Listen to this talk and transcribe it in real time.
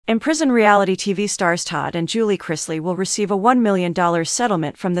Imprisoned reality TV stars Todd and Julie Chrisley will receive a $1 million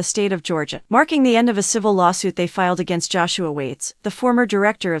settlement from the state of Georgia, marking the end of a civil lawsuit they filed against Joshua Waits, the former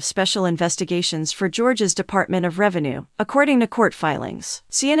director of special investigations for Georgia's Department of Revenue, according to court filings.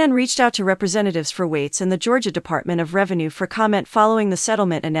 CNN reached out to representatives for Waits and the Georgia Department of Revenue for comment following the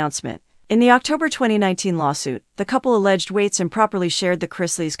settlement announcement. In the October 2019 lawsuit, the couple alleged Waits improperly shared the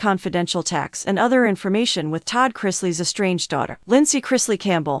Chrisleys' confidential tax and other information with Todd Chrisley's estranged daughter, Lindsie Chrisley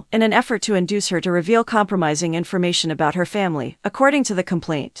Campbell, in an effort to induce her to reveal compromising information about her family, according to the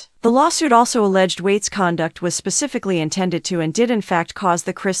complaint. The lawsuit also alleged Waits' conduct was specifically intended to and did in fact cause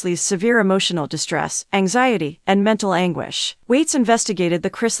the Chrisleys severe emotional distress, anxiety, and mental anguish. Waits investigated the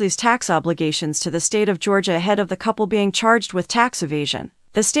Chrisleys' tax obligations to the state of Georgia ahead of the couple being charged with tax evasion.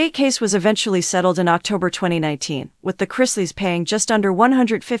 The state case was eventually settled in October 2019, with the Chrisleys paying just under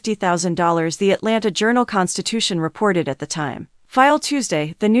 $150,000, the Atlanta Journal-Constitution reported at the time. Filed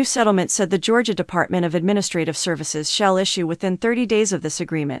Tuesday, the new settlement said the Georgia Department of Administrative Services shall issue within 30 days of this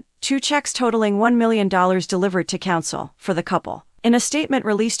agreement 2 checks totaling $1 million delivered to counsel for the couple. In a statement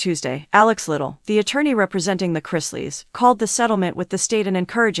released Tuesday, Alex Little, the attorney representing the Chrisleys, called the settlement with the state an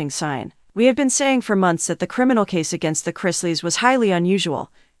encouraging sign. "We have been saying for months that the criminal case against the Chrisleys was highly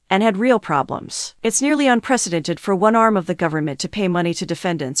unusual and had real problems. It's nearly unprecedented for one arm of the government to pay money to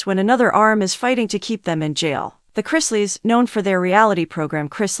defendants when another arm is fighting to keep them in jail." The Chrisleys, known for their reality program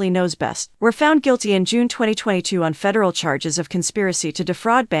Chrisley Knows Best, were found guilty in June 2022 on federal charges of conspiracy to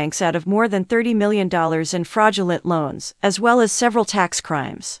defraud banks out of more than $30 million in fraudulent loans, as well as several tax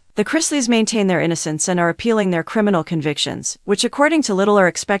crimes. The Chrisleys maintain their innocence and are appealing their criminal convictions, which according to Little are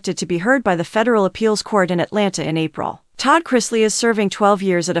expected to be heard by the federal appeals court in Atlanta in April. Todd Chrisley is serving 12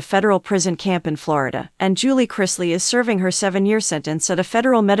 years at a federal prison camp in Florida, and Julie Chrisley is serving her 7-year sentence at a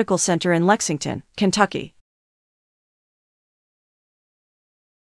federal medical center in Lexington, Kentucky.